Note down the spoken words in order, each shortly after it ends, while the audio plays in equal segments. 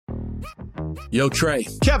Yo, Trey.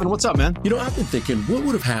 Kevin, what's up, man? I've been thinking, what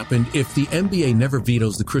would have happened if the NBA never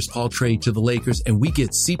vetoes the Chris Paul trade to the Lakers and we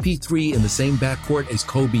get CP3 in the same backcourt as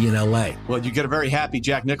Kobe in LA? Well, you get a very happy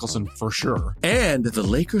Jack Nicholson for sure. And the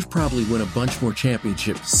Lakers probably win a bunch more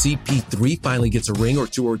championships. CP3 finally gets a ring or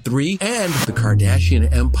two or three, and the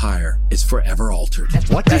Kardashian empire is forever altered.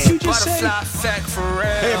 What did you just say?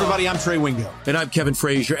 Hey, everybody, I'm Trey Wingo. And I'm Kevin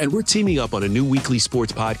Frazier, and we're teaming up on a new weekly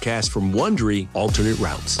sports podcast from Wondery, Alternate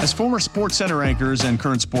Routes. As former Sports Center anchors and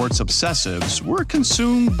current sports obsessives, we're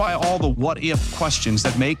consumed by all the what-if questions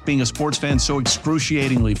that make being a sports fan so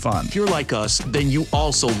excruciatingly fun. If you're like us, then you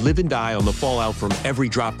also live and die on the fallout from every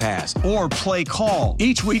drop pass. Or play call.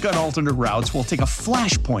 Each week on Alternate Routes, we'll take a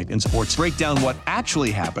flashpoint in sports, break down what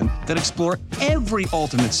actually happened, then explore every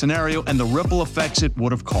alternate scenario and the ripple effects it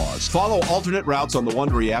would have caused. Follow Alternate Routes on the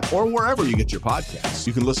Wondery app or wherever you get your podcasts.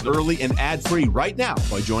 You can listen early and ad-free right now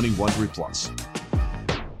by joining Wondery Plus.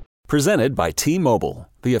 Presented by T-Mobile,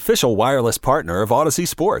 the official wireless partner of Odyssey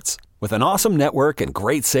Sports. With an awesome network and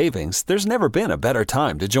great savings, there's never been a better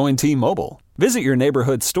time to join T-Mobile. Visit your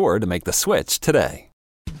neighborhood store to make the switch today.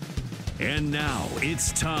 And now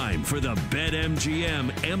it's time for the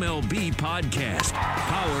BetMGM MLB podcast,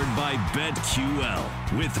 powered by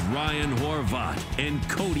BetQL, with Ryan Horvat and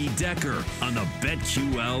Cody Decker on the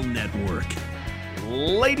BetQL network.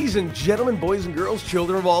 Ladies and gentlemen, boys and girls,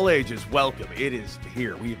 children of all ages, welcome. It is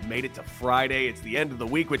here. We have made it to Friday. It's the end of the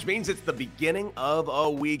week, which means it's the beginning of a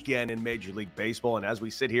weekend in Major League Baseball. And as we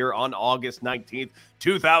sit here on August 19th,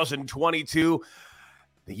 2022,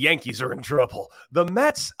 the Yankees are in trouble. The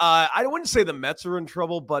Mets, I wouldn't say the Mets are in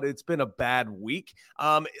trouble, but it's been a bad week.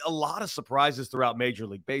 A lot of surprises throughout Major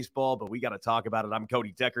League Baseball, but we got to talk about it. I'm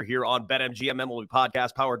Cody Decker here on BetMGM MLB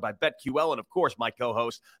Podcast, powered by BetQL, and of course, my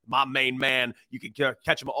co-host, my main man. You can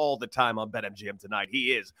catch him all the time on BetMGM tonight.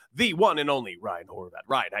 He is the one and only Ryan Horvat.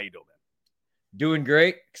 Ryan, how you doing, man? Doing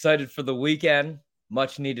great. Excited for the weekend.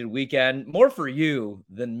 Much needed weekend. More for you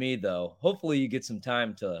than me, though. Hopefully you get some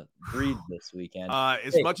time to breathe this weekend.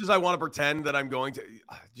 Much as I want to pretend that I'm going to,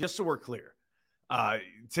 just so we're clear,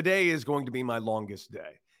 today is going to be my longest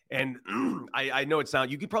day. And I know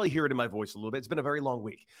you could probably hear it in my voice a little bit. It's been a very long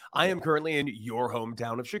week. I am currently in your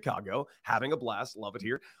hometown of Chicago, having a blast. Love it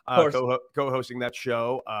here. Co-hosting that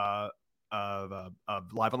show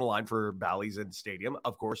Live on the Line for Bally's and Stadium,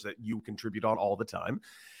 of course, that you contribute on all the time.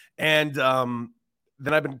 And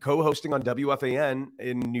then I've been co-hosting on WFAN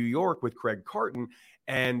in New York with Craig Carton.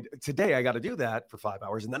 And today I got to do that for 5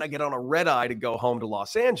 hours. And then I get on a red eye to go home to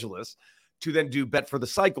Los Angeles to then do Bet for the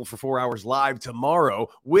Cycle for 4 hours live tomorrow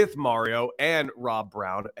with Mario and Rob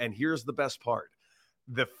Brown. And here's the best part.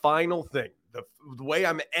 The final thing, the way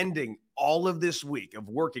I'm ending all of this week of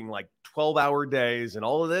working like 12-hour days and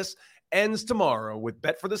all of this ends tomorrow with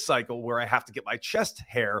Bet for the Cycle, where I have to get my chest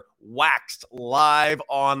hair waxed live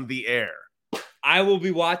on the air. I will be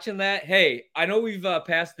watching that. Hey, I know we've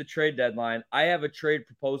passed the trade deadline. I have a trade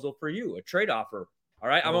proposal for you, a trade offer. All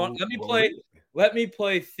right, let me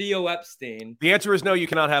play Theo Epstein. The answer is no. You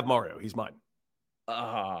cannot have Mario. He's mine.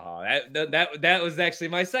 That was actually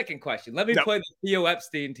my second question. Let me play the Theo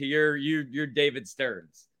Epstein to your David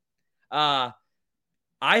Stearns. I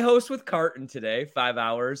host with Carton today, 5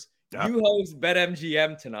 hours. Yep. You host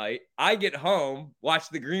BetMGM tonight. I get home, watch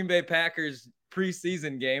the Green Bay Packers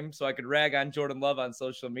preseason game so I could rag on Jordan Love on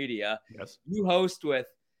social media. Yes. You host with,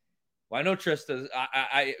 I know Trista.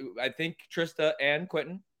 I think Trista and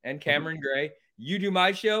Quentin and Cameron Gray. You do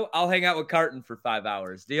my show. I'll hang out with Carton for 5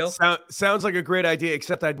 hours. Deal? Sounds like a great idea,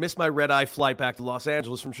 except I'd miss my red-eye flight back to Los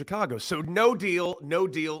Angeles from Chicago. So no deal.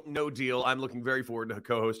 I'm looking very forward to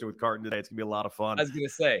co-hosting with Carton today. It's going to be a lot of fun. I was going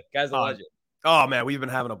to say, guy's a legend. Oh man, we've been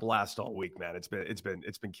having a blast all week, man. It's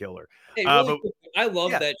been killer. Hey, really I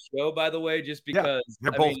love that show, by the way, just because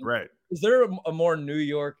they're both great. Is there a more New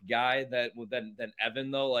York guy than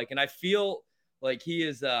Evan though? Like, and I feel like he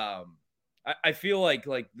is. I feel like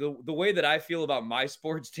the way that I feel about my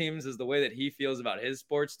sports teams is the way that he feels about his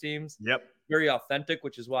sports teams. Yep, very authentic,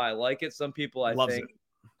 which is why I like it. Some people Loves think, it.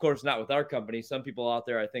 Of course, not with our company. Some people out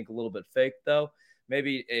there, I think, a little bit fake though.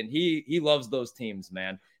 Maybe, and he loves those teams,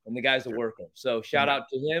 man. And the guys that work them. So shout out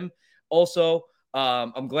to him. Also,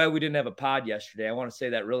 I'm glad we didn't have a pod yesterday. I want to say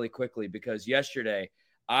that really quickly because yesterday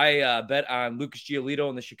I bet on Lucas Giolito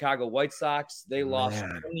and the Chicago White Sox. They lost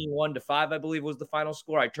 21-5, I believe was the final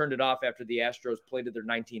score. I turned it off after the Astros played to their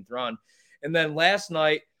 19th run. And then last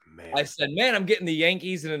night I said, I'm getting the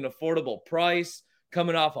Yankees at an affordable price,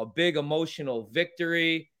 coming off a big emotional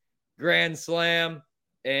victory, grand slam,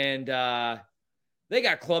 and they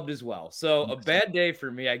got clubbed as well. So a bad day for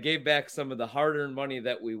me. I gave back some of the hard-earned money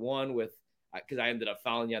that we won with, because I ended up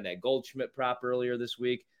following you on that Goldschmidt prop earlier this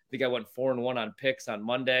week. think I went 4-1 on picks on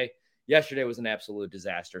Monday. Yesterday was an absolute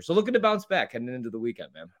disaster. So looking to bounce back heading into the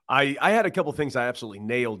weekend, man. I had a couple things I absolutely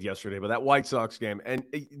nailed yesterday, but that White Sox game, and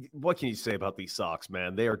what can you say about these Sox,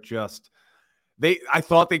 man? They are just I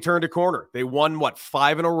thought they turned a corner. They won,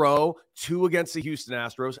 5 in a row, 2 against the Houston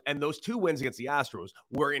Astros, and those 2 wins against the Astros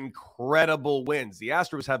were incredible wins. The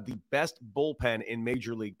Astros have the best bullpen in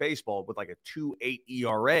Major League Baseball with like a 2.8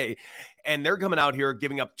 ERA, and they're coming out here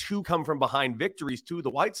giving up 2 come-from-behind victories to the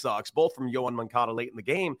White Sox, both from Yoan Moncada late in the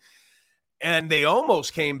game. And they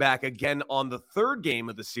almost came back again on the 3rd game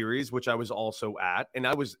of the series, which I was also at. And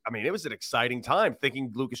it was an exciting time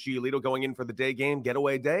thinking Lucas Giolito going in for the day game,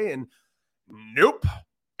 getaway day, and nope.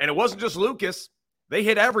 And it wasn't just Lucas. They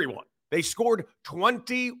hit everyone. They scored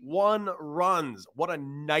 21 runs. What a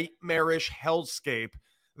nightmarish hellscape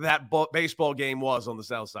that baseball game was on the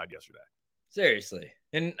South Side yesterday. Seriously.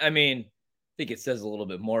 And I think it says a little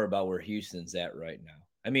bit more about where Houston's at right now.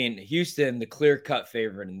 Houston, the clear-cut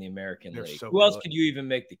favorite in the American League. So Who else could you even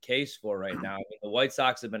make the case for right now? The White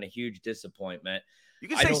Sox have been a huge disappointment. You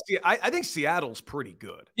can say I think Seattle's pretty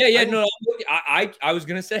good. I was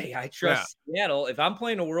going to say I trust Seattle. If I'm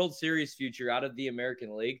playing a World Series future out of the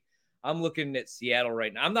American League, I'm looking at Seattle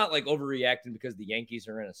right now. I'm not like overreacting because the Yankees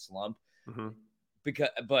are in a slump. Mm-hmm.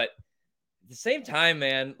 But at the same time,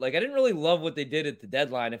 man, like I didn't really love what they did at the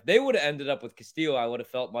deadline. If they would have ended up with Castillo, I would have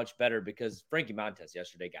felt much better because Frankie Montes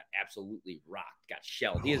yesterday got absolutely rocked, got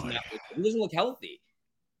shelled. He doesn't look healthy.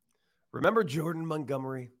 Remember Jordan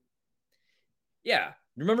Montgomery? Yeah.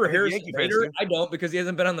 Remember Harrison Bader? I don't, because he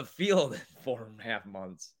hasn't been on the field in 4.5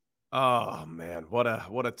 months. Oh man, what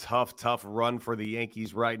a tough run for the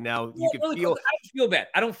Yankees right now. You can feel. I don't feel bad.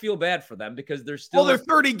 I don't feel bad for them because they're still. Well, they're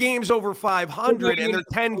 30 games over 500, and they're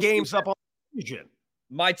 10 games up on the division.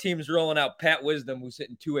 My team's rolling out Pat Wisdom, who's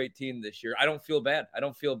hitting 218 this year. I don't feel bad.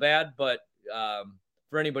 But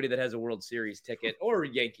for anybody that has a World Series ticket or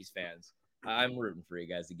Yankees fans, I'm rooting for you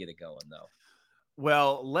guys to get it going, though.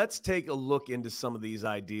 Well, let's take a look into some of these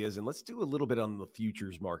ideas, and let's do a little bit on the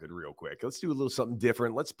futures market real quick. Let's do a little something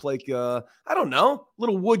different. Let's play, a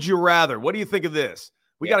little would you rather. What do you think of this?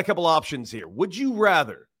 We got a couple options here. Would you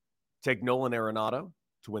rather take Nolan Arenado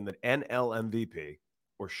to win the NL MVP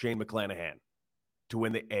or Shane McClanahan to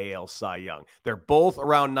win the AL Cy Young? They're both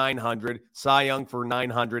around 900. Cy Young for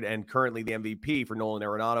 900, and currently the MVP for Nolan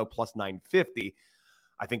Arenado plus 950.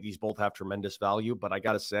 I think these both have tremendous value, but I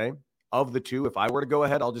got to say, of the two, if I were to go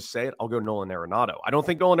ahead, I'll just say it. I'll go Nolan Arenado. I don't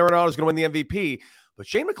think Nolan Arenado is going to win the MVP, but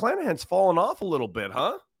Shane McClanahan's fallen off a little bit,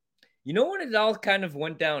 huh? You know when it all kind of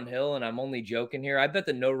went downhill, and I'm only joking here? I bet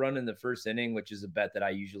the no run in the first inning, which is a bet that I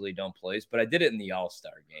usually don't place, but I did it in the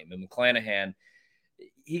All-Star game. And McClanahan,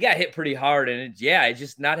 he got hit pretty hard, and it's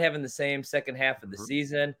just not having the same second half of the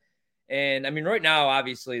season. And, right now,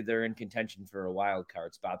 obviously, they're in contention for a wild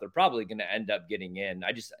card spot. They're probably going to end up getting in.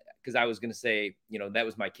 Because I was going to say, that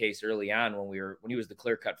was my case early on when he was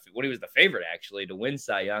the favorite, actually, to win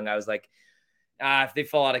Cy Young. I was like, if they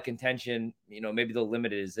fall out of contention, maybe they'll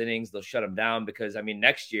limit his innings. They'll shut him down because,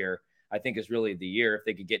 next year, I think is really the year if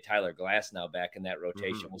they could get Tyler Glasnow back in that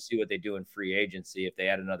rotation. Mm-hmm. We'll see what they do in free agency. If they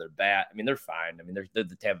add another bat, they're fine. They're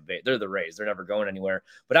the Tampa Bay. They're the Rays. They're never going anywhere.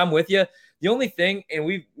 But I'm with you. The only thing, and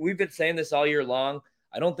we've been saying this all year long,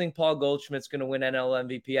 I don't think Paul Goldschmidt's going to win NL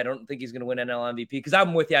MVP. I don't think he's going to win NL MVP because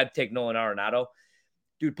I'm with you. I'd take Nolan Arenado.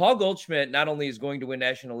 Dude, Paul Goldschmidt not only is going to win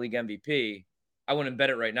National League MVP, I wouldn't bet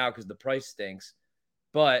it right now because the price stinks,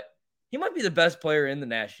 but he might be the best player in the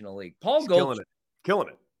National League. Paul Goldschmidt. Killing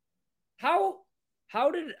it.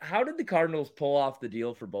 How did the Cardinals pull off the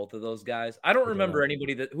deal for both of those guys? I don't remember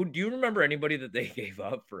anybody do you remember anybody that they gave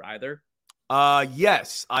up for either?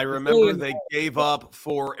 Yes, I remember they gave up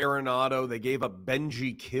for Arenado. They gave up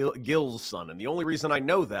Benji Gill's son. And the only reason I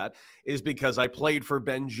know that is because I played for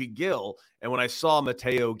Benji Gill. And when I saw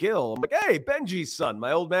Mateo Gil, I'm like, hey, Benji's son,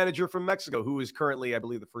 my old manager from Mexico, who is currently, I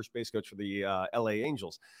believe, the first base coach for the LA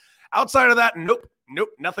Angels. Outside of that, nope,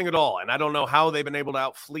 nothing at all. And I don't know how they've been able to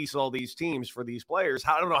outfleece all these teams for these players.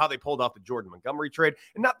 I don't know how they pulled off the Jordan Montgomery trade.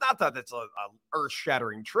 And not that that's a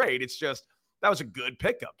earth-shattering trade. It's just that was a good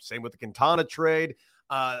pickup. Same with the Quintana trade.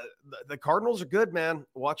 The Cardinals are good, man.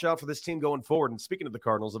 Watch out for this team going forward. And speaking of the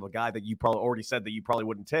Cardinals, of a guy that you probably already said that you probably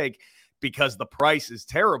wouldn't take because the price is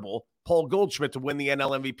terrible, Paul Goldschmidt to win the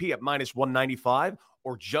NL MVP at minus 195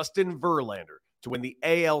 or Justin Verlander to win the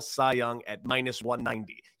AL Cy Young at minus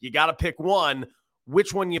 190. You got to pick one.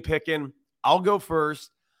 Which one you picking? I'll go first.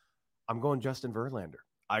 I'm going Justin Verlander.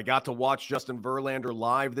 I got to watch Justin Verlander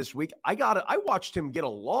live this week. I watched him get a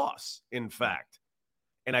loss, in fact.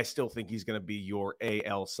 and I still think he's going to be your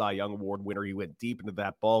AL Cy Young Award winner. He went deep into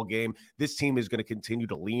that ball game. This team is going to continue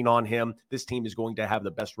to lean on him. This team is going to have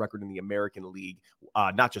the best record in the American League,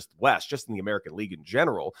 not just the West, just in the American League in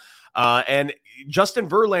general. And Justin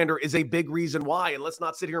Verlander is a big reason why. And let's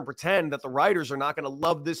not sit here and pretend that the writers are not going to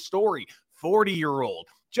love this story. 40-year-old.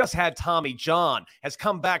 Just had Tommy John, has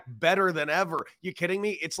come back better than ever. You kidding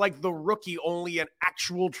me? It's like The Rookie, only an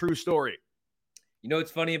actual true story. You know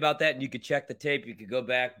what's funny about that? And you could check the tape. You could go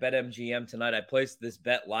back, BetMGM tonight. I placed this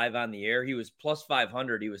bet live on the air. He was plus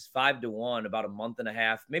 500. He was 5-1 about a month and a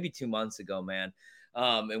half, maybe 2 months ago, man.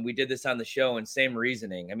 And we did this on the show, and same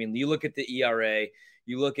reasoning. I mean, you look at the ERA,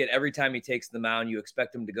 you look at every time he takes the mound, you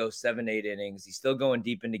expect him to go 7-8 innings. He's still going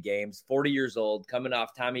deep into games, 40 years old, coming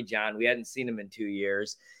off Tommy John. We hadn't seen him in 2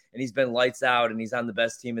 years, and he's been lights out, and he's on the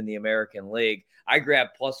best team in the American League. I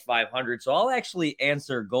grabbed plus 500, so I'll actually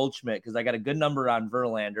answer Goldschmidt because I got a good number on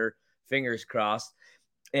Verlander, fingers crossed.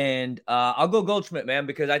 And I'll go Goldschmidt, man,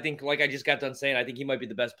 because I think, like I just got done saying, I think he might be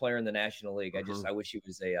the best player in the National League. I wish he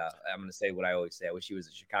was I'm going to say what I always say. I wish he was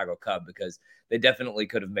a Chicago Cub because they definitely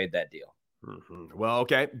could have made that deal. Well,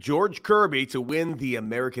 okay. George Kirby to win the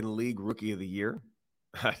American League Rookie of the Year.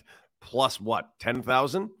 Plus what?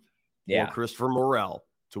 10,000? Yeah. Or Christopher Morel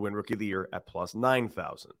to win Rookie of the Year at plus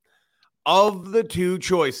 9,000. Of the two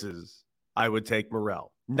choices, I would take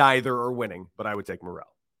Morel. Neither are winning, but I would take Morel.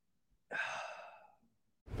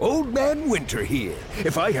 Old Man Winter here.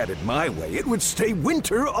 If I had it my way, it would stay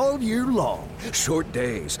winter all year long. Short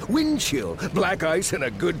days, wind chill, black ice, and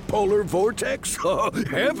a good polar vortex. Oh,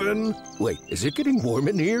 heaven! Wait, is it getting warm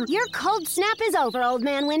in here? Your cold snap is over, Old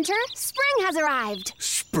Man Winter. Spring has arrived.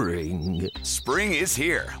 Spring. Spring is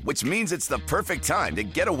here, which means it's the perfect time to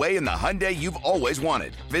get away in the Hyundai you've always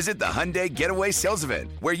wanted. Visit the Hyundai Getaway Sales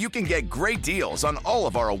Event, where you can get great deals on all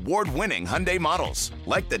of our award-winning Hyundai models,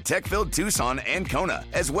 like the tech-filled Tucson and Kona,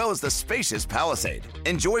 as well as the spacious Palisade.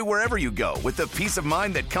 Enjoy wherever you go with the peace of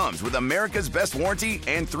mind that comes with America's best warranty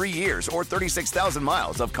and 3 years or 36,000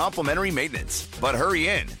 miles of complimentary maintenance. But hurry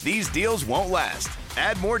in, these deals won't last.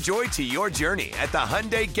 Add more joy to your journey at the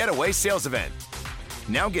Hyundai Getaway Sales Event.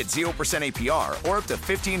 Now get 0% APR or up to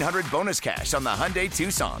 $1,500 bonus cash on the Hyundai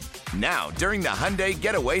Tucson. Now, during the Hyundai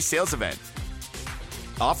Getaway Sales Event.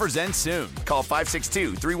 Offers end soon. Call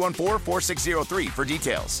 562-314-4603 for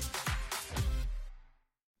details.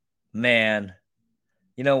 Man,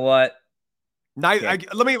 you know what? Let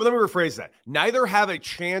me rephrase that. Neither have a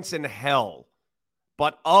chance in hell,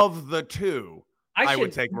 but of the two, I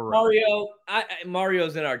would take Morel.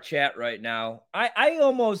 Mario's in our chat right now. I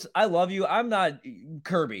love you. I'm not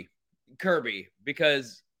Kirby,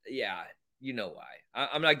 because you know why.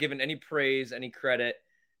 I'm not giving any praise, any credit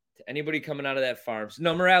to anybody coming out of that farm.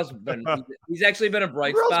 No, Morel's been he's actually been a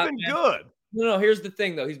bright spot. Morel's been good. No, here's the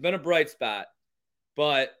thing though. He's been a bright spot,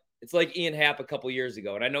 but it's like Ian Happ a couple years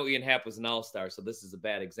ago. And I know Ian Happ was an all-star, so this is a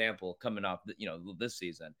bad example coming off, this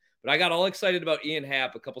season. But I got all excited about Ian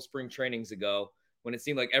Happ a couple spring trainings ago when it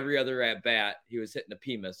seemed like every other at-bat he was hitting a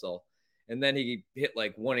P missile. And then he hit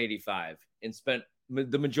like 185 and spent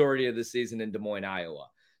the majority of the season in Des Moines,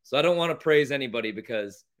 Iowa. So I don't want to praise anybody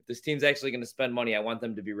because if this team's actually going to spend money, I want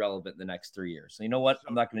them to be relevant the next 3 years. So you know what?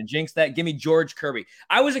 I'm not going to jinx that. Give me George Kirby.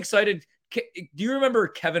 I was excited. Do you remember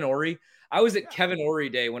Kevin Ory? I was at Kevin Ory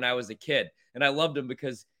Day when I was a kid, and I loved him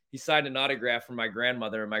because he signed an autograph for my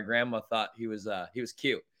grandmother, and my grandma thought he was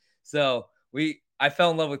cute. So I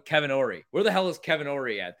fell in love with Kevin Ory. Where the hell is Kevin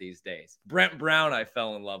Ory at these days? Brent Brown I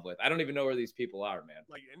fell in love with. I don't even know where these people are, man.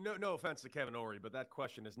 Like, no offense to Kevin Ory, but that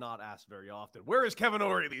question is not asked very often. Where is Kevin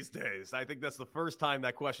Ory these days? I think that's the first time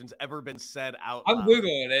that question's ever been said out loud. I'm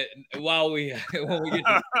Googling it when we get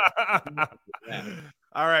to yeah.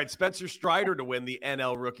 All right, Spencer Strider to win the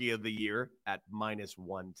NL Rookie of the Year at minus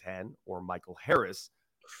 110, or Michael Harris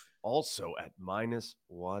also at minus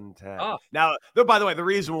 110. Oh. Now, by the way, the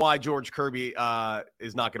reason why George Kirby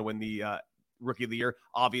is not going to win the Rookie of the Year,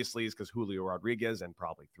 obviously, is because Julio Rodriguez and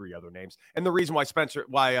probably 3 other names. And the reason why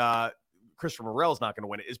Christopher Morel is not going to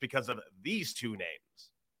win it is because of these 2 names.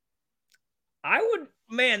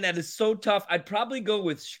 That is so tough. I'd probably go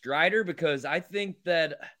with Strider because I think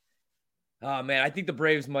that – I think the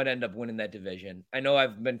Braves might end up winning that division. I know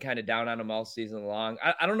I've been kind of down on them all season long.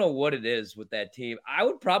 I don't know what it is with that team. I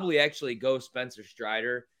would probably actually go Spencer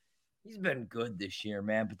Strider. He's been good this year,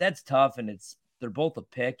 man, but that's tough, and they're both a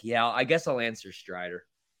pick. Yeah, I guess I'll answer Strider.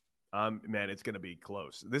 Man, it's going to be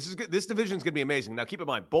close. This division is going to be amazing. Now, keep in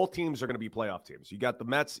mind, both teams are going to be playoff teams. You got the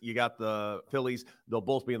Mets, you got the Phillies. They'll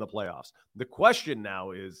both be in the playoffs. The question now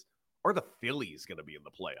is, are the Phillies going to be in the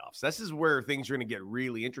playoffs? This is where things are going to get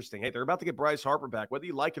really interesting. Hey, they're about to get Bryce Harper back. Whether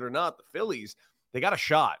you like it or not, the Phillies, they got a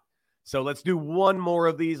shot. So let's do one more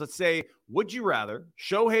of these. Let's say, would you rather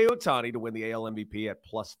Shohei Ohtani to win the AL MVP at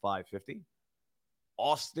plus 550,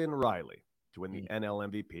 Austin Riley to win the NL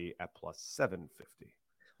MVP at plus 750?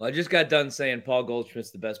 Well, I just got done saying Paul Goldschmidt's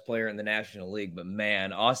the best player in the National League, but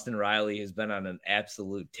man, Austin Riley has been on an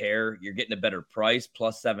absolute tear. You're getting a better price,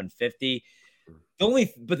 plus 750.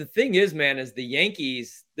 But the thing is, man, is the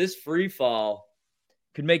Yankees, this free fall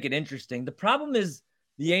could make it interesting. The problem is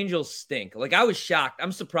the Angels stink. Like, I was shocked.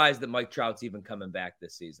 I'm surprised that Mike Trout's even coming back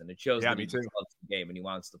this season. It shows that he loves the game and he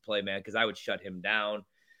wants to play, man, because I would shut him down.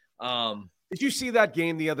 Did you see that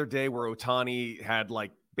game the other day where Ohtani had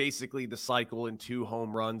like basically the cycle in 2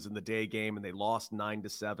 home runs in the day game and they lost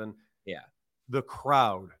 9-7? Yeah. The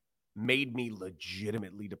crowd made me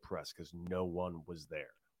legitimately depressed because no one was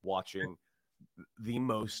there watching the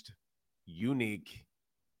most unique,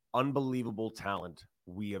 unbelievable talent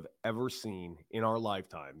we have ever seen in our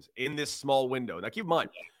lifetimes in this small window. Now, keep in mind,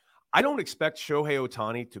 I don't expect Shohei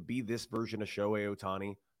Ohtani to be this version of Shohei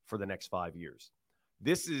Ohtani for the next 5 years.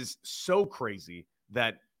 This is so crazy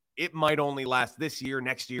that it might only last this year,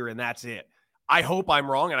 next year, and that's it. I hope I'm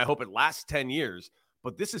wrong, and I hope it lasts 10 years.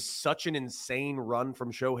 But this is such an insane run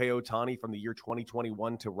from Shohei Ohtani from the year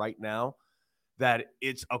 2021 to right now that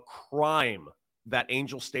it's a crime that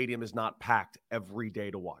Angel Stadium is not packed every day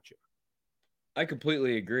to watch it. I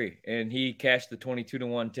completely agree. And he cashed the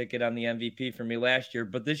 22-1 ticket on the MVP for me last year.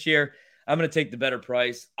 But this year, I'm going to take the better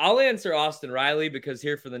price. I'll answer Austin Riley because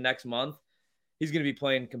here for the next month, he's going to be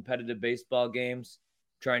playing competitive baseball games,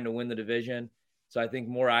 trying to win the division. So I think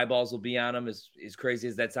more eyeballs will be on him, as crazy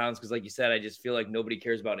as that sounds. Because like you said, I just feel like nobody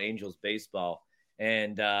cares about Angels baseball.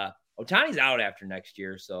 And Ohtani's out after next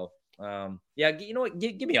year. So, yeah, you know what?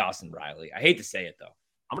 Give me Austin Riley. I hate to say it, though.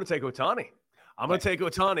 I'm going to take Ohtani. I'm going to take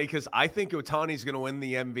Ohtani because I think Ohtani's going to win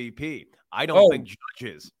the MVP. I don't think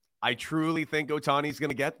Judge is. I truly think Ohtani's going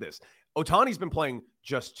to get this. Ohtani's been playing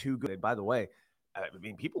just too good. And by the way, I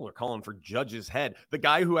mean, people are calling for Judge's head. The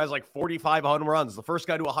guy who has like 45 home runs, the first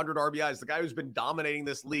guy to 100 RBIs, the guy who's been dominating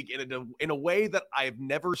this league in a way that I've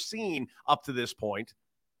never seen up to this point.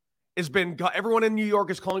 Has been everyone in New York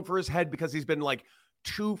is calling for his head because he's been like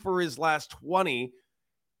 2 for his last 20.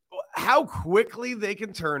 How quickly they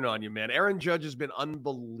can turn on you, man. Aaron Judge has been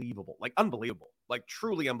unbelievable, like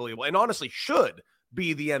truly unbelievable, and honestly should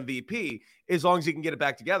be the MVP as long as he can get it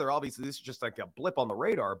back together. Obviously, this is just like a blip on the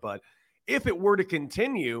radar, but if it were to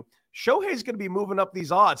continue, Shohei's going to be moving up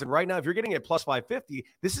these odds. And right now, if you're getting it plus 550,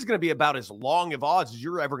 this is going to be about as long of odds as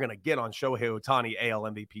you're ever going to get on Shohei Ohtani AL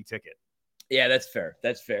MVP ticket. Yeah, that's fair.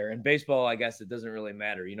 That's fair. In baseball, I guess it doesn't really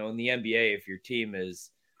matter. You know, in the NBA, if your team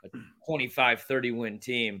is a 25-30 win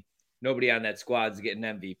team, nobody on that squad is getting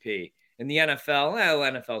MVP. In the NFL,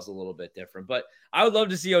 NFL is a little bit different. But I would love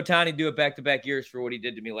to see Ohtani do it back-to-back years for what he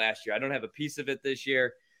did to me last year. I don't have a piece of it this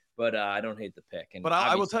year, but I don't hate the pick. And but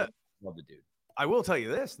I will tell you, love the dude. I will tell you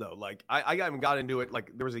this, though. Like, I haven't got into it.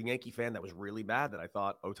 Like, there was a Yankee fan that was really mad that I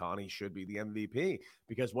thought Ohtani should be the MVP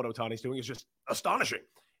because what Ohtani's doing is just astonishing.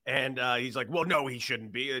 And he's like, well, no, he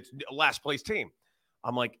shouldn't be. It's a last-place team.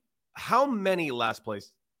 I'm like, how many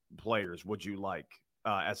last-place players would you like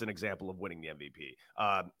as an example of winning the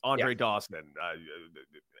MVP? Andre Dawson,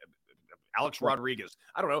 Alex Rodriguez.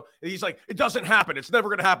 I don't know. He's like, it doesn't happen. It's never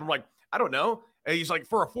going to happen. I'm like, I don't know. And he's like,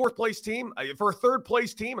 for a 4th-place team, for a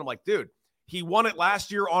 3rd-place team. I'm like, dude, he won it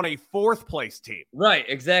last year on a 4th-place team. Right,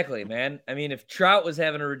 exactly, man. I mean, if Trout was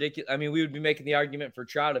having a ridiculous – I mean, we would be making the argument for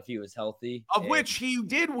Trout if he was healthy. Of which he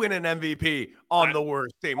did win an MVP on the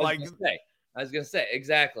worst team. I was going to say,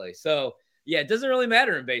 exactly. So, yeah, it doesn't really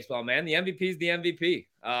matter in baseball, man. The MVP is the MVP.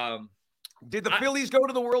 Did the Phillies go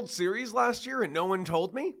to the World Series last year and no one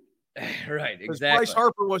told me? Right, exactly. Bryce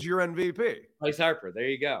Harper was your MVP. Bryce Harper, there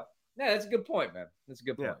you go. Yeah, that's a good point, man. That's a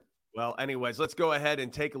good point. Yeah. Well, anyways, let's go ahead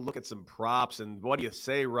and take a look at some props. And what do you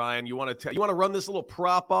say, Ryan? You want to run this little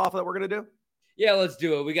prop off that we're going to do? Yeah, let's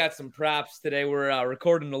do it. We got some props today. We're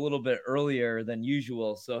recording a little bit earlier than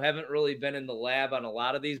usual, so haven't really been in the lab on a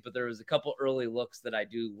lot of these, but there was a couple early looks that I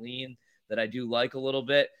do like a little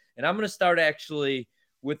bit. And I'm going to start actually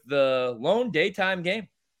with the lone daytime game,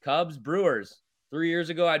 Cubs Brewers. 3 years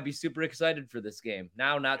ago, I'd be super excited for this game.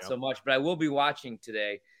 Now, not so much, but I will be watching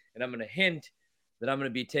today, and I'm going to hint that I'm going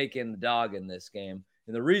to be taking the dog in this game.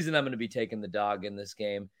 And the reason I'm going to be taking the dog in this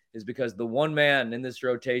game is because the one man in this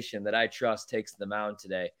rotation that I trust takes the mound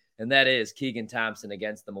today, and that is Keegan Thompson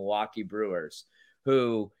against the Milwaukee Brewers,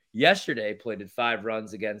 who yesterday plated 5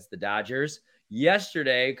 runs against the Dodgers.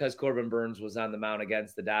 Yesterday, because Corbin Burns was on the mound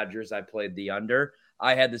against the Dodgers, I played the under.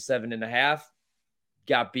 I had the 7.5,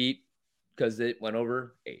 got beat because it went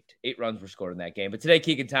over 8. 8 runs were scored in that game. But today,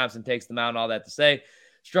 Keegan Thompson takes the mound, all that to say.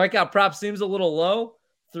 Strikeout prop seems a little low.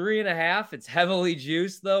 3.5. It's heavily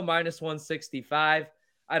juiced, though, minus 165.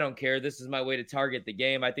 I don't care. This is my way to target the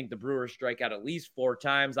game. I think the Brewers strike out at least 4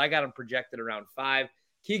 times. I got them projected around 5.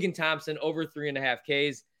 Keegan Thompson over 3.5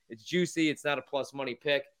 Ks. It's juicy. It's not a plus money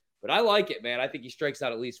pick, but I like it, man. I think he strikes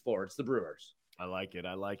out at least 4. It's the Brewers. I like it.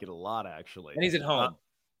 I like it a lot, actually. And he's at home.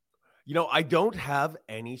 I don't have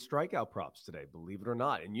any strikeout props today, believe it or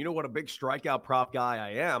not. And you know what a big strikeout prop guy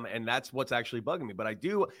I am, and that's what's actually bugging me. But I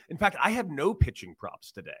do. In fact, I have no pitching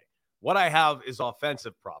props today. What I have is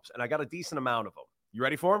offensive props, and I got a decent amount of them. You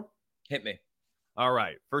ready for them? Hit me. All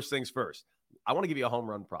right. First things first. I want to give you a home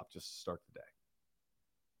run prop just to start the day.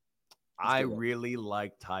 I really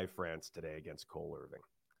like Ty France today against Cole Irving.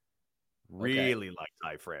 Really like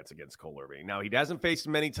Ty France against Cole Irving. Now, he hasn't faced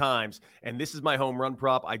him many times, and this is my home run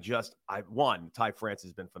prop. Ty France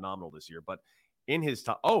has been phenomenal this year, but in his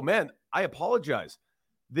time, oh, man, I apologize.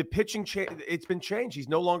 The pitching, it's been changed. He's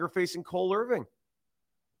no longer facing Cole Irving.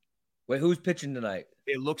 Wait, who's pitching tonight?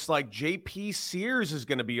 It looks like J.P. Sears is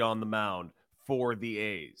going to be on the mound for the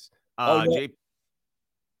A's.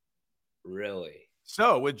 Really?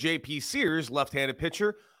 So with J.P. Sears, left-handed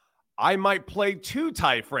pitcher, I might play 2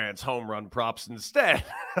 Ty France home run props instead.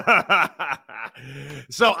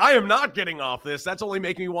 So I am not getting off this. That's only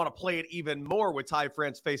making me want to play it even more with Ty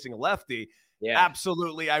France facing a lefty. Yeah.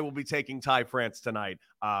 Absolutely, I will be taking Ty France tonight,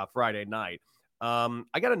 Friday night.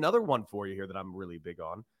 I got another one for you here that I'm really big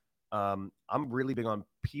on. I'm really big on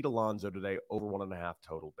Pete Alonso today over 1.5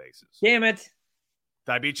 total bases. Damn it.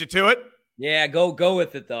 Did I beat you to it? Yeah, go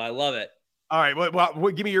with it, though. I love it. All right.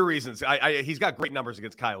 Well, give me your reasons. He's got great numbers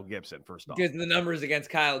against Kyle Gibson, first off. Because the numbers against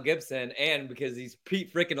Kyle Gibson and because he's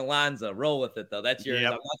Pete freaking Alonso. Roll with it, though. That's yours.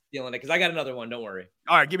 Yep. I'm not stealing it because I got another one. Don't worry.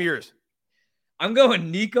 All right. Give me yours. I'm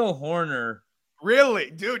going Nico Hoerner.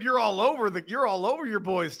 Really? Dude, you're all over your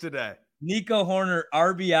boys today. Nico Hoerner,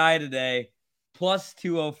 RBI today. Plus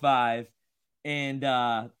 205. And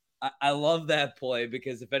I love that play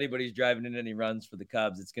because if anybody's driving in any runs for the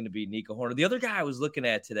Cubs, it's going to be Nico Hoerner. The other guy I was looking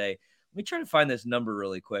at today, let me try to find this number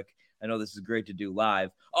really quick. I know this is great to do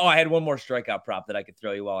live. Oh, I had one more strikeout prop that I could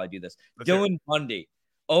throw you while I do this. Dylan Bundy,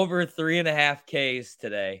 over 3.5 Ks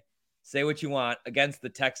today. Say what you want against the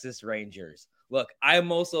Texas Rangers. Look,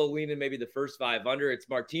 I'm also leaning maybe the first 5 under. It's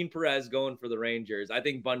Martin Perez going for the Rangers. I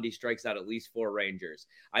think Bundy strikes out at least 4 Rangers.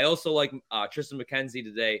 I also like Tristan McKenzie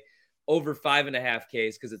today over 5.5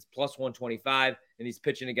 Ks because it's plus 125 and he's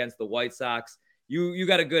pitching against the White Sox. You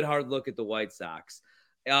got a good hard look at the White Sox.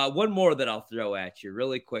 One more that I'll throw at you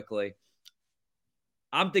really quickly.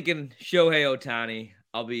 I'm thinking Shohei Ohtani.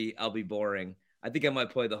 I'll be boring. I think I might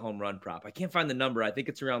play the home run prop. I can't find the number. I think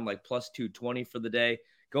it's around like plus 220 for the day.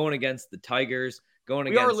 Going against the Tigers, to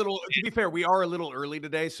be fair, we are a little early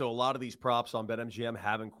today, so a lot of these props on BetMGM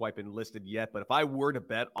haven't quite been listed yet. But if I were to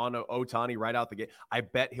bet on Ohtani right out the gate, I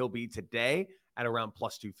bet he'll be today at around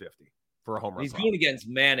plus 250 for a home run. He's going against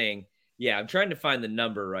Manning. Yeah, I'm trying to find the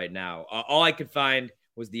number right now. All I could find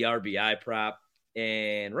was the RBI prop.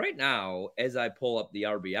 And right now, as I pull up the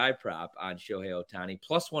RBI prop on Shohei Ohtani,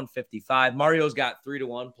 plus 155. Mario's got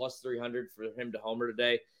 3-1, plus 300 for him to homer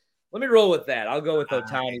today. Let me roll with that. I'll go with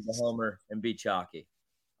Ohtani the homer and be chalky.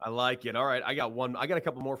 I like it. All right. I got a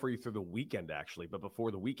couple more for you through the weekend, actually. But before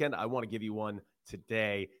the weekend, I want to give you one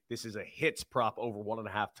today. This is a hits prop over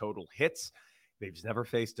 1.5 total hits. They've never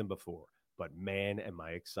faced him before. But, man, am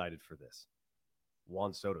I excited for this.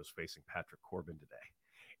 Juan Soto's facing Patrick Corbin today.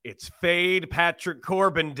 It's fade Patrick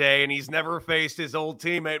Corbin day, and he's never faced his old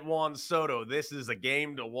teammate Juan Soto. This is a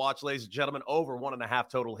game to watch, ladies and gentlemen. Over 1.5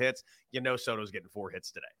 total hits. You know Soto's getting 4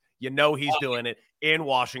 hits today. You know he's doing it in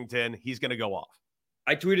Washington. He's going to go off.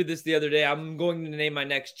 I tweeted this the other day. I'm going to name my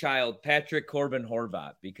next child Patrick Corbin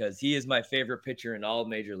Horvat because he is my favorite pitcher in all of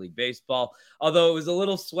Major League Baseball. Although it was a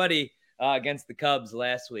little sweaty against the Cubs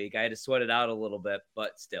last week. I had to sweat it out a little bit,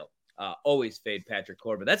 but still, always fade Patrick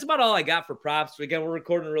Corbin. That's about all I got for props. Again, we're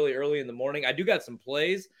recording really early in the morning. I do got some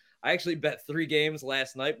plays. I actually bet 3 games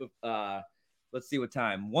last night. Let's see what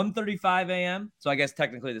time. 1:35 a.m. So I guess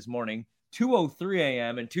technically this morning. 2:03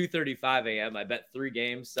 a.m. and 2:35 a.m. I bet 3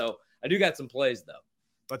 games. So I do got some plays, though.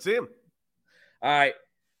 Let's see him. All right.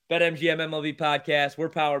 BetMGM MLB podcast. We're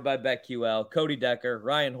powered by BetQL. Cody Decker,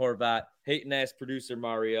 Ryan Horvat, hating-ass producer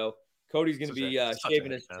Mario. Cody's going to be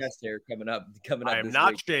shaving his chest hair coming up. I am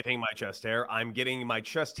not shaving my chest hair. I'm getting my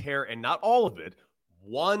chest hair, and not all of it,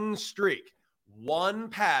 one streak. One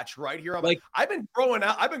patch right here. I've been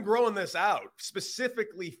growing this out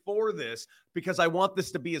specifically for this because I want this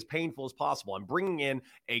to be as painful as possible. I'm bringing in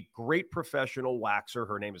a great professional waxer.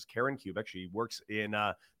 Her name is Karen Kubik. She works in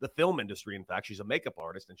the film industry. In fact, she's a makeup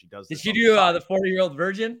artist and she does. Did she do the 40-year-old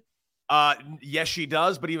virgin? Yes, she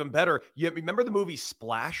does, but even better, you remember the movie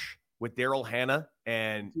Splash with Daryl Hannah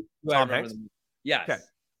and Tom Hanks? Yes. Okay.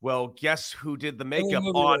 Well, guess who did the makeup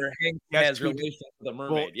on? Has relation to the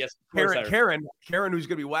mermaid. Well, yes, Karen, who's going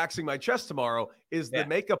to be waxing my chest tomorrow, is the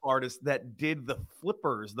makeup artist that did the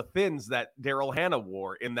flippers, the fins that Daryl Hannah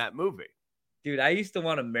wore in that movie. Dude, I used to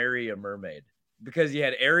want to marry a mermaid because you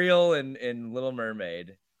had Ariel and Little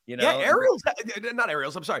Mermaid. You know? Yeah, not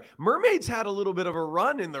Ariel's. I'm sorry. Mermaids had a little bit of a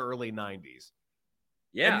run in the early 90s.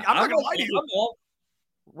 Yeah, and I'm not going to lie to you.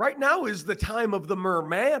 Right now is the time of the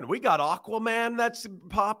merman. We got Aquaman that's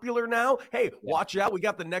popular now. Hey, watch out. We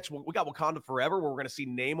got the next one. We got Wakanda Forever where we're going to see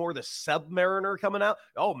Namor the Submariner coming out.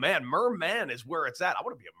 Oh, man, merman is where it's at. I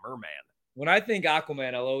want to be a merman. When I think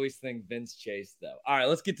Aquaman, I'll always think Vince Chase, though. All right,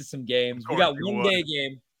 let's get to some games. We got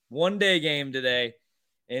one day game today,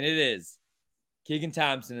 and it is Keegan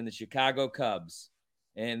Thompson and the Chicago Cubs.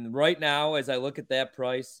 And right now, as I look at that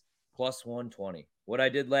price, plus 120. What I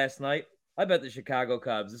did last night, I bet the Chicago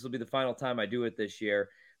Cubs. This will be the final time I do it this year.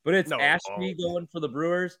 But it's Ashby going for the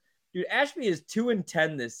Brewers. Dude, Ashby is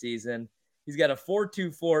 2-10 this season. He's got a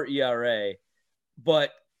 4.24 ERA.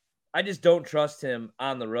 But I just don't trust him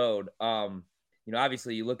on the road.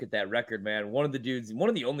 Obviously you look at that record, man. One of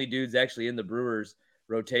the only dudes actually in the Brewers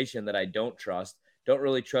rotation that I don't trust. Don't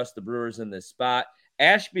really trust the Brewers in this spot.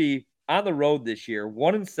 Ashby on the road this year,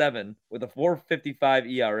 1-7 with a 4.55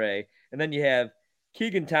 ERA. And then you have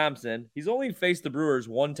Keegan Thompson. He's only faced the Brewers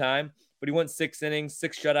one time, but he went 6 innings,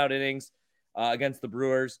 6 shutout innings against the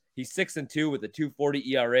Brewers. He's 6-2 with a 2.40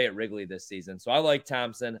 ERA at Wrigley this season. So I like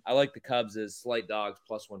Thompson. I like the Cubs as slight dogs,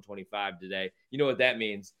 plus 125 today. You know what that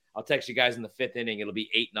means. I'll text you guys in the 5th inning. It'll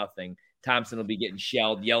be 8-0. Thompson will be getting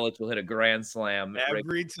shelled. Yelich will hit a grand slam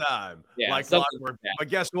every time. Yeah, like but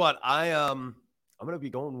guess what? I'm going to be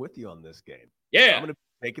going with you on this game. Yeah. I'm going to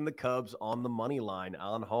be taking the Cubs on the money line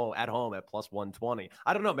at home at plus 120.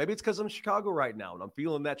 I don't know. Maybe it's because I'm in Chicago right now and I'm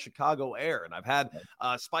feeling that Chicago air. And I've had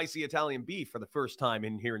spicy Italian beef for the first time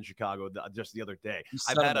here in Chicago just the other day.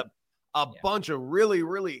 I've had a bunch of really,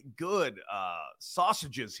 really good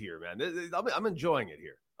sausages here, man. I'm enjoying it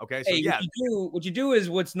here. Okay, so what you do is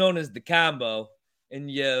what's known as the combo, and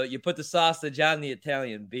you put the sausage on the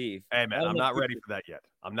Italian beef. Hey, man, I'm not ready for that yet.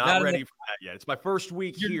 I'm not ready for that yet. It's my first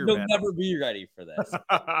week here, You'll never be ready for this.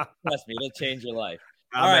 Trust me, it'll change your life.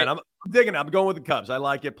 All right, I'm digging it. I'm going with the Cubs. I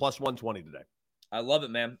like it. Plus 120 today. I love it,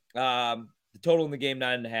 man. The total in the game,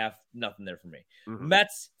 9.5. Nothing there for me. Mm-hmm.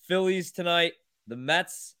 Mets, Phillies tonight. The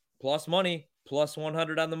Mets, plus money, plus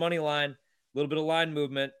 100 on the money line. A little bit of line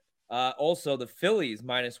movement. Also, the Phillies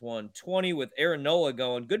minus 120 with Aaron Nola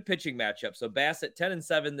going. Good pitching matchup. So Bassett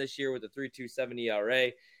 10-7 this year with a 3.27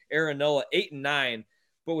 ERA. Aaron Nola 8-9,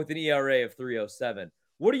 but with an ERA of 3.07.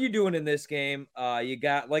 What are you doing in this game? You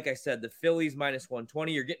got, like I said, the Phillies minus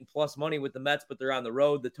 120. You're getting plus money with the Mets, but they're on the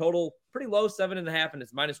road. The total pretty low, 7.5, and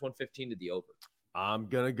it's minus 115 to the over. I'm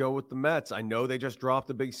going to go with the Mets. I know they just dropped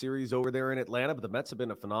a big series over there in Atlanta, but the Mets have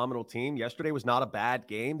been a phenomenal team. Yesterday was not a bad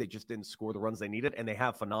game. They just didn't score the runs they needed, and they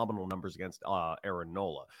have phenomenal numbers against Aaron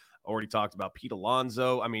Nola. Already talked about Pete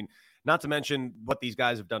Alonso. I mean, not to mention what these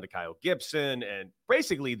guys have done to Kyle Gibson and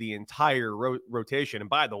basically the entire rotation. And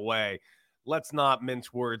by the way, let's not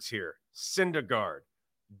mince words here. Syndergaard,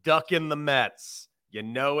 ducking the Mets. You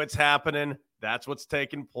know it's happening. That's what's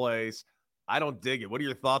taking place. I don't dig it. What are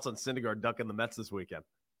your thoughts on Syndergaard ducking the Mets this weekend?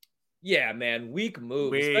 Yeah, man, weak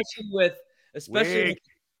move, especially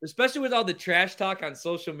with all the trash talk on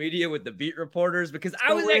social media with the beat reporters. Because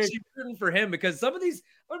I was actually rooting for him because some of these,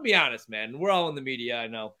 I'm gonna be honest, man, we're all in the media. I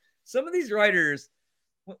know some of these writers,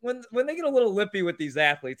 when they get a little lippy with these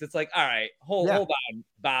athletes, it's like, all right, hold on,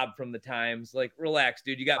 Bob from the Times, like relax,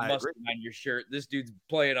 dude. You got mustard on your shirt. This dude's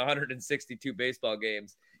playing 162 baseball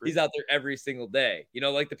games. He's out there every single day. You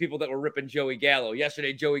know, like the people that were ripping Joey Gallo.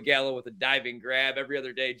 Yesterday, Joey Gallo with a diving grab. Every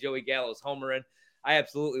other day, Joey Gallo's homering. I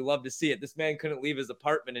absolutely love to see it. This man couldn't leave his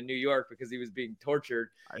apartment in New York because he was being tortured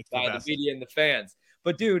by the media and the fans.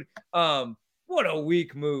 But, dude, what a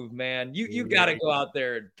weak move, man. You got to go out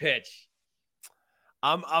there and pitch.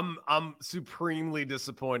 I'm supremely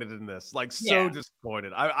disappointed in this. Like, so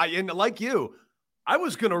disappointed. And like you, I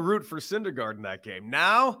was going to root for Syndergaard in that game.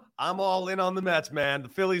 Now I'm all in on the Mets, man. The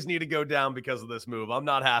Phillies need to go down because of this move. I'm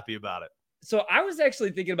not happy about it. So I was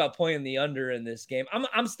actually thinking about playing the under in this game.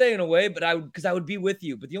 I'm staying away, but I would be with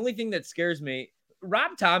you. But the only thing that scares me,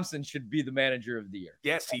 Rob Thompson should be the manager of the year.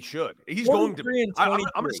 Yes, he should. He's going to be. I'm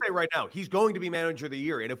going to say right now, he's going to be manager of the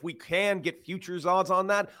year. And if we can get futures odds on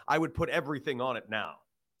that, I would put everything on it now.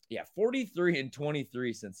 Yeah,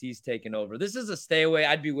 43-23 since he's taken over. This is a stay away.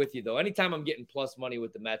 I'd be with you, though. Anytime I'm getting plus money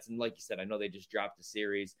with the Mets, and like you said, I know they just dropped the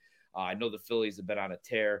series. I know the Phillies have been on a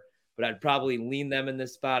tear. but I'd probably lean them in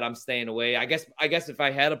this spot. I'm staying away. I guess if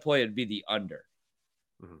I had a play, it'd be the under.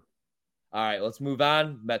 Mm-hmm. All right, let's move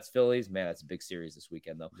on. Mets, Phillies. Man, that's a big series this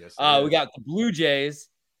weekend, though. Yes, we got the Blue Jays.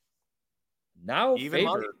 Now even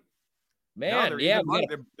money. Man,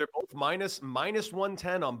 they're both minus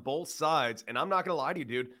 110 on both sides. And I'm not going to lie to you,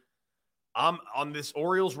 dude. I'm on this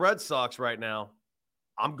Orioles Red Sox right now.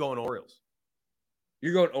 I'm going Orioles.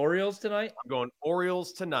 You're going Orioles tonight? I'm going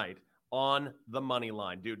Orioles tonight on the money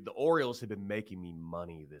line. Dude, the Orioles have been making me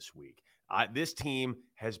money this week. This team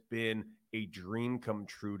has been a dream come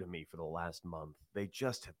true to me for the last month. They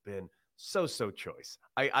just have been so choice.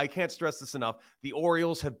 I can't stress this enough. The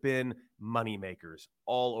Orioles have been money makers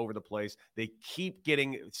all over the place. They keep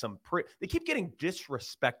getting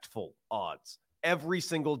disrespectful odds every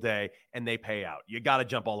single day, and they pay out. You got to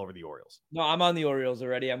jump all over the Orioles. No, I'm on the Orioles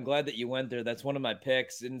already. I'm glad that you went there. That's one of my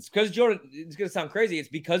picks. And it's because Jordan, it's going to sound crazy. It's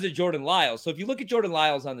because of Jordan Lyles. So if you look at Jordan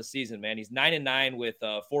Lyles on the season, man, he's 9-9 with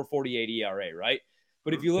a 4.48 ERA, right?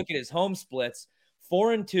 But if you look at his home splits,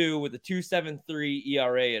 4-2 with a 2.73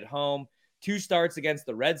 ERA at home, 2 starts against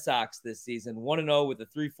the Red Sox this season, 1-0 with a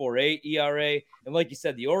 3.48 ERA. And like you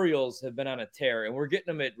said, the Orioles have been on a tear, and we're getting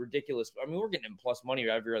them at ridiculous. I mean, we're getting them plus money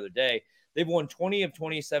every other day. They've won 20 of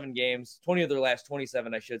 27 games, 20 of their last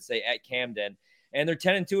 27, I should say, at Camden. And they're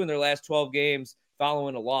 10-2 in their last 12 games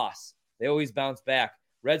following a loss. They always bounce back.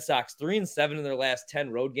 Red Sox 3-7 in their last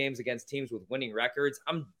 10 road games against teams with winning records.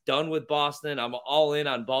 I'm done with Boston. I'm all in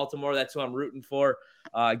on Baltimore. That's who I'm rooting for.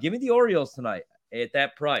 Give me the Orioles tonight at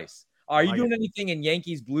that price. Are you doing anything in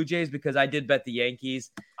Yankees, Blue Jays? Because I did bet the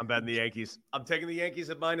Yankees. I'm betting the Yankees. I'm taking the Yankees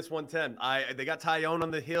at minus 110. They got Tyone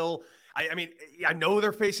on the hill. I mean, I know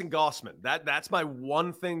they're facing Gossman. That's my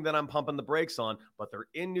one thing that I'm pumping the brakes on, but they're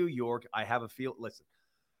in New York. I have a feel. Listen,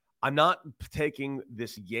 I'm not taking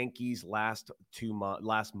this Yankees last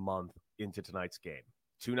month into tonight's game.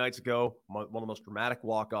 2 nights ago, one of the most dramatic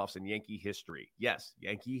walk-offs in Yankee history. Yes,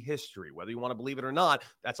 Yankee history. Whether you want to believe it or not,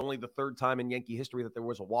 that's only the 3rd time in Yankee history that there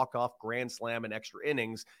was a walk-off, grand slam, and extra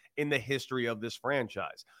innings in the history of this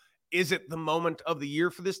franchise. Is it the moment of the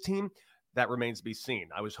year for this team? That remains to be seen.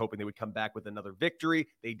 I was hoping they would come back with another victory.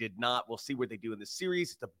 They did not. We'll see what they do in this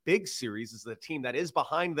series. It's a big series. It's a team that is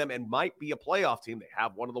behind them and might be a playoff team. They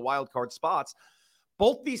have one of the wild card spots.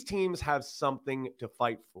 Both these teams have something to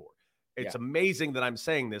fight for. It's amazing that I'm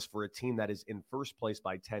saying this for a team that is in first place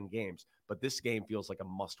by 10 games, but this game feels like a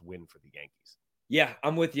must-win for the Yankees. Yeah,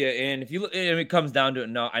 I'm with you. And if you look, and it comes down to it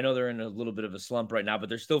now, I know they're in a little bit of a slump right now, but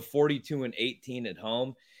they're still 42-18 at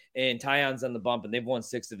home. And Tyone's on the bump, and they've won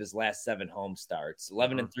 6 of his last 7 home starts.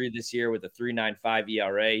 11-3 this year with a 3.95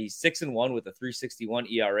 ERA. He's 6-1 with a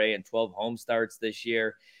 3.61 ERA and 12 home starts this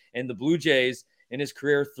year. And the Blue Jays in his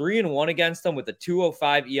career, 3-1 against them with a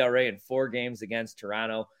 2.05 ERA in 4 games against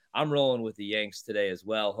Toronto. I'm rolling with the Yanks today as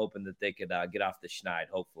well, hoping that they could get off the schneid,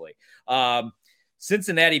 hopefully.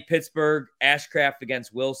 Cincinnati, Pittsburgh, Ashcraft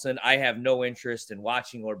against Wilson. I have no interest in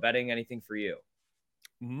watching or betting anything for you.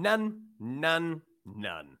 None.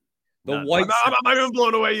 The White I'm not even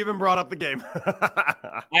blown away. You even brought up the game.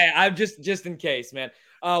 I'm just in case, man.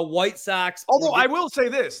 White Sox. Although I will say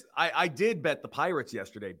this, I did bet the Pirates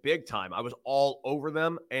yesterday, big time. I was all over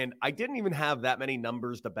them, and I didn't even have that many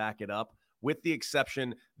numbers to back it up, with the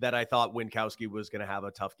exception that I thought Winkowski was going to have a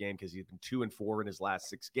tough game because he's been 2-4 in his last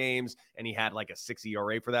 6 games, and he had like a 6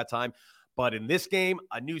 ERA for that time. But in this game,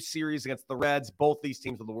 a new series against the Reds, both these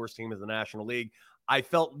teams are the worst team in the National League. I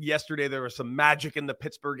felt yesterday there was some magic in the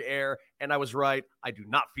Pittsburgh air, and I was right. I do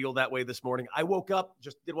not feel that way this morning. I woke up,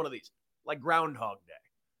 just did one of these, like Groundhog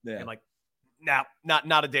Day. Yeah. And like, now,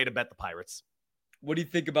 not a day to bet the Pirates. What do you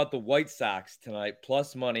think about the White Sox tonight?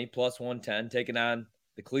 Plus money, plus 110, taking on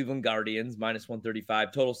the Cleveland Guardians, minus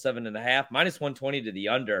 135, total 7.5, minus 120 to the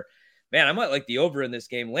under. Man, I might like the over in this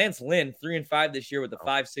game. Lance Lynn, 3-5 this year with a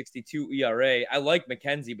 5.62 ERA. I like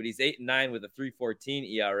McKenzie, but he's 8-9 with a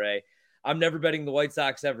 3.14 ERA. I'm never betting the White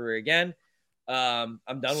Sox ever again. I'm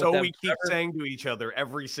done with them. So we keep saying to each other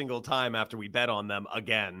every single time after we bet on them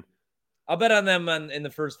again. I'll bet on them in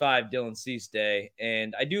the first 5, Dylan Cease Day.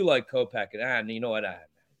 And I do like Kopech. And you know what?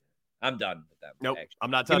 I'm done with them. Nope, actually.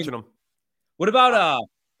 I'm not touching them. What about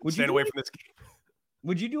would you stay away from this game?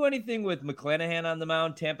 Would you do anything with McClanahan on the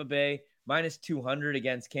mound, Tampa Bay, minus 200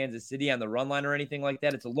 against Kansas City on the run line or anything like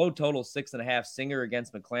that? It's a low total, 6.5 Singer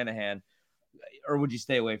against McClanahan. Or would you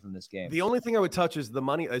stay away from this game? The only thing I would touch is the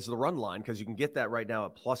money, is the run line, because you can get that right now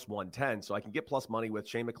at plus 110. So I can get plus money with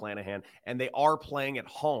Shane McClanahan, and they are playing at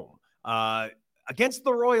home against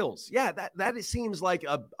the Royals. Yeah, that seems like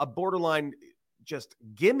a borderline just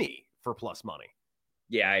gimme for plus money.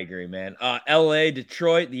 Yeah, I agree, man. LA,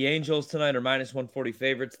 Detroit, the Angels tonight are minus 140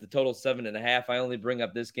 favorites. The total 7.5. I only bring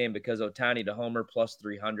up this game because Ohtani to homer plus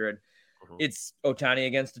 300. It's Ohtani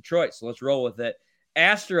against Detroit, so let's roll with it.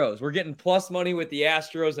 Astros, we're getting plus money with the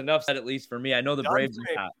Astros. Enough said, at least for me. I know the Braves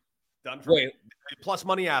are not. Done for me. Plus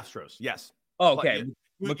money Astros. Yes. Oh, okay.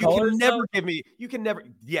 You can never give me. You can never.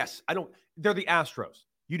 Yes, I don't. They're the Astros.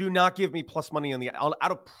 You do not give me plus money on the. Out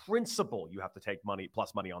of principle, you have to take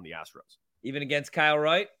plus money on the Astros. Even against Kyle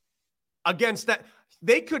Wright? Against that,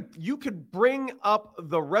 you could bring up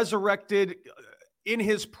the resurrected in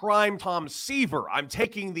his prime Tom Seaver. I'm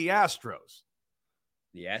taking the Astros.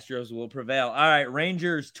 The Astros will prevail. All right,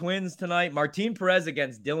 Rangers, Twins tonight. Martin Perez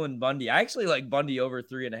against Dylan Bundy. I actually like Bundy over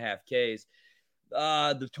 3.5 Ks.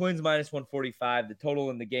 The Twins minus 145. The total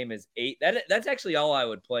in the game is 8. That's actually all I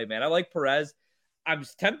would play, man. I like Perez. I'm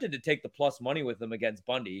tempted to take the plus money with him against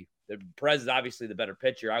Bundy. Perez is obviously the better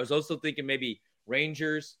pitcher. I was also thinking maybe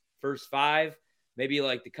Rangers first 5, maybe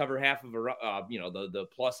like the cover half of a the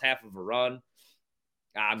plus half of a run.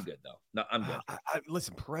 I'm good though. No, I'm good.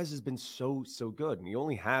 Listen, Perez has been so good, and he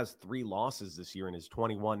only has 3 losses this year in his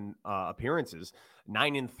 21 appearances.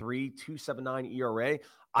 9-3, 2.79 ERA.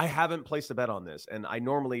 I haven't placed a bet on this, and I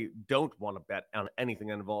normally don't want to bet on anything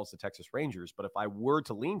that involves the Texas Rangers. But if I were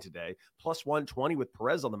to lean today, plus 120 with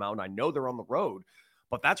Perez on the mound, I know they're on the road.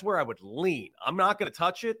 But that's where I would lean. I'm not going to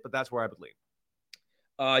touch it, but that's where I would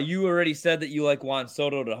lean. You already said that you like Juan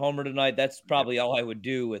Soto to homer tonight. That's probably all I would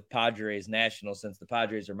do with Padres Nationals, since the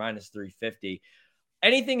Padres are minus 350.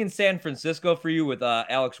 Anything in San Francisco for you with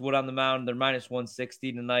Alex Wood on the mound? They're minus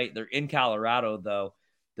 160 tonight. They're in Colorado, though.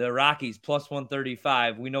 The Rockies plus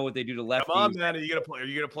 135. We know what they do to lefties. Come on, man. Are you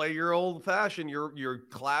gonna play your old fashioned, your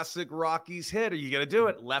classic Rockies hit? Are you gonna do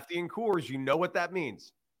it? Lefty and Coors. You know what that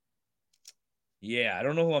means. Yeah, I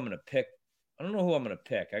don't know who I'm going to pick.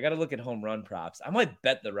 I got to look at home run props. I might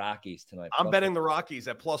bet the Rockies tonight. I'm betting the Rockies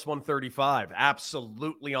at plus 135.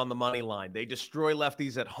 Absolutely on the money line. They destroy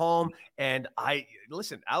lefties at home. And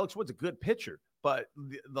listen, Alex Wood's a good pitcher, but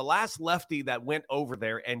the last lefty that went over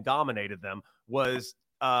there and dominated them was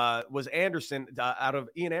Anderson out of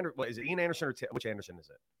Ian Anderson. What is it? Ian Anderson or which Anderson is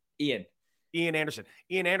it? Ian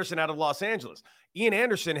Anderson out of Los Angeles. Ian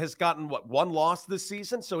Anderson has gotten, 1 loss this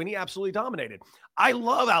season? So, and he absolutely dominated. I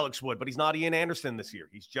love Alex Wood, but he's not Ian Anderson this year.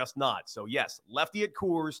 He's just not. So, yes, lefty at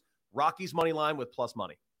Coors, Rockies money line with plus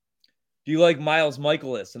money. Do you like Miles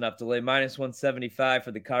Michaelis enough to lay minus 175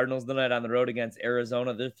 for the Cardinals tonight on the road against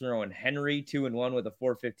Arizona? They're throwing Henry 2-1 with a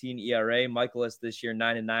 4.15 ERA. Michaelis this year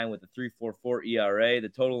 9-9 with a 3.44 ERA. The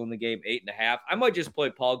total in the game 8.5. I might just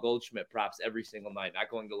play Paul Goldschmidt props every single night. Not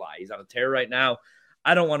going to lie, he's on a tear right now.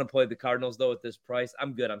 I don't want to play the Cardinals though at this price.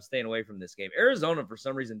 I'm good. I'm staying away from this game. Arizona for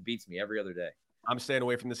some reason beats me every other day. I'm staying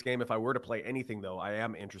away from this game. If I were to play anything, though, I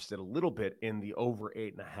am interested a little bit in the over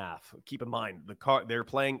 8.5. Keep in mind, they're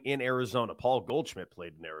playing in Arizona. Paul Goldschmidt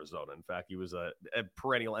played in Arizona. In fact, he was a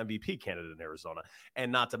perennial MVP candidate in Arizona.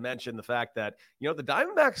 And not to mention the fact that, the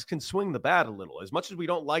Diamondbacks can swing the bat a little. As much as we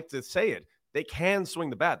don't like to say it, they can swing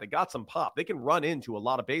the bat. They got some pop. They can run into a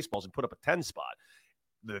lot of baseballs and put up a 10 spot.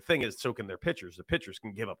 The thing is, so can their pitchers. The pitchers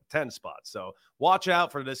can give up a 10 spot. So watch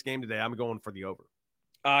out for this game today. I'm going for the over.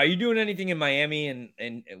 Are you doing anything in Miami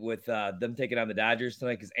and with them taking on the Dodgers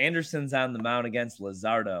tonight? Because Anderson's on the mound against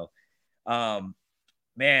Luzardo. Man,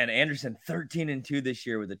 Anderson 13-2 this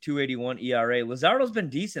year with a 2.81 ERA. Luzardo's been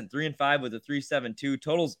decent, 3-5 with a 3.72.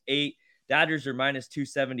 Total's 8. Dodgers are minus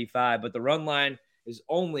 275, but the run line is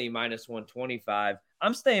only minus 125.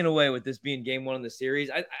 I'm staying away with this being game 1 in the series.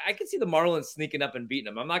 I can see the Marlins sneaking up and beating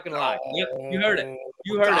them. I'm not going to lie. You heard it.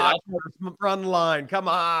 Run line. Come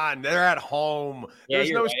on. They're at home. Yeah, there's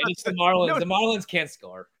no right. It's the Marlins. The Marlins can't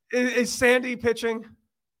score. Is Sandy pitching?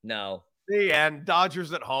 No. The end.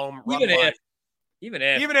 Dodgers at home. Even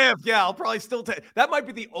if, yeah, I'll probably still take. That might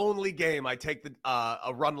be the only game I take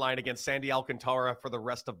a run line against Sandy Alcantara for the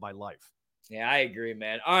rest of my life. Yeah, I agree,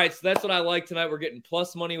 man. All right, so that's what I like tonight. We're getting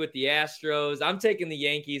plus money with the Astros. I'm taking the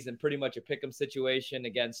Yankees in pretty much a pick'em situation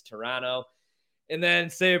against Toronto. And then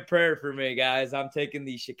say a prayer for me, guys. I'm taking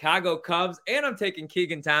the Chicago Cubs, and I'm taking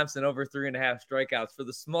Keegan Thompson over 3.5 strikeouts for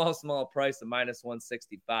the small price of minus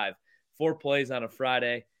 165. 4 plays on a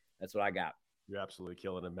Friday. That's what I got. You're absolutely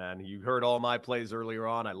killing it, man. You heard all my plays earlier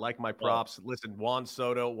on. I like my props. Listen, Juan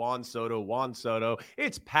Soto.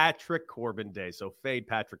 It's Patrick Corbin day. So fade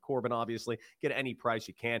Patrick Corbin, obviously. Get any price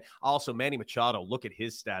you can. Also, Manny Machado, look at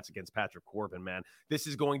his stats against Patrick Corbin, man. This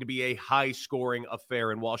is going to be a high-scoring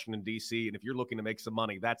affair in Washington, D.C., and if you're looking to make some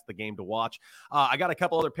money, that's the game to watch. I got a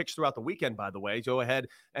couple other picks throughout the weekend, by the way. Go ahead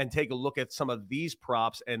and take a look at some of these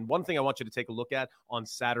props. And one thing I want you to take a look at on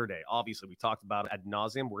Saturday, obviously, we talked about it ad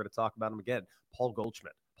nauseum. We're going to talk about them again. Paul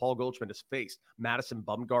Goldschmidt. Paul Goldschmidt has faced Madison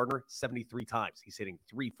Bumgarner 73 times. He's hitting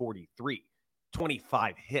 343,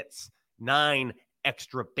 25 hits, 9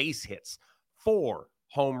 extra base hits, 4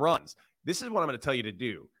 home runs. This is what I'm going to tell you to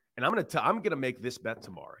do. And I'm going to make this bet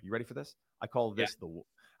tomorrow. You ready for this? I call this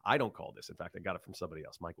I don't call this. In fact, I got it from somebody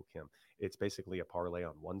else, Michael Kim. It's basically a parlay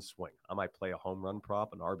on one swing. I might play a home run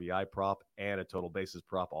prop, an RBI prop, and a total bases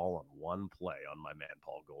prop all on one play on my man,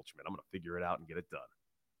 Paul Goldschmidt. I'm going to figure it out and get it done.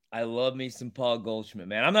 I love me some Paul Goldschmidt,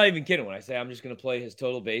 man. I'm not even kidding when I say I'm just going to play his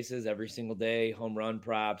total bases every single day, home run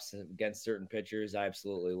props against certain pitchers. I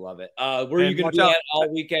absolutely love it. Where are you going to be at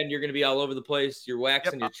all weekend? You're going to be all over the place. You're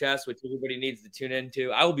waxing your chest, which everybody needs to tune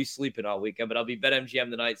into. I will be sleeping all weekend, but I'll be BetMGM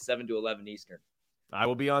tonight, 7 to 11 Eastern. I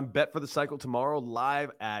will be on Bet for the Cycle tomorrow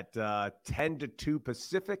live at 10 to 2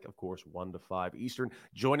 Pacific, of course, 1 to 5 Eastern.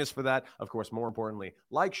 Join us for that. Of course, more importantly,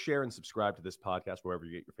 like, share, and subscribe to this podcast wherever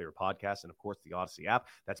you get your favorite podcasts. And, of course, the Odyssey app.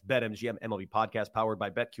 That's BetMGM MLB Podcast powered by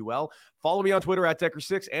BetQL. Follow me on Twitter at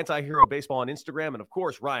Decker6, Anti-Hero Baseball on Instagram. And, of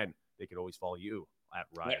course, Ryan, they can always follow you at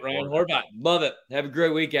Ryan Horvat. Love it. Have a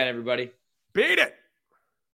great weekend, everybody. Beat it.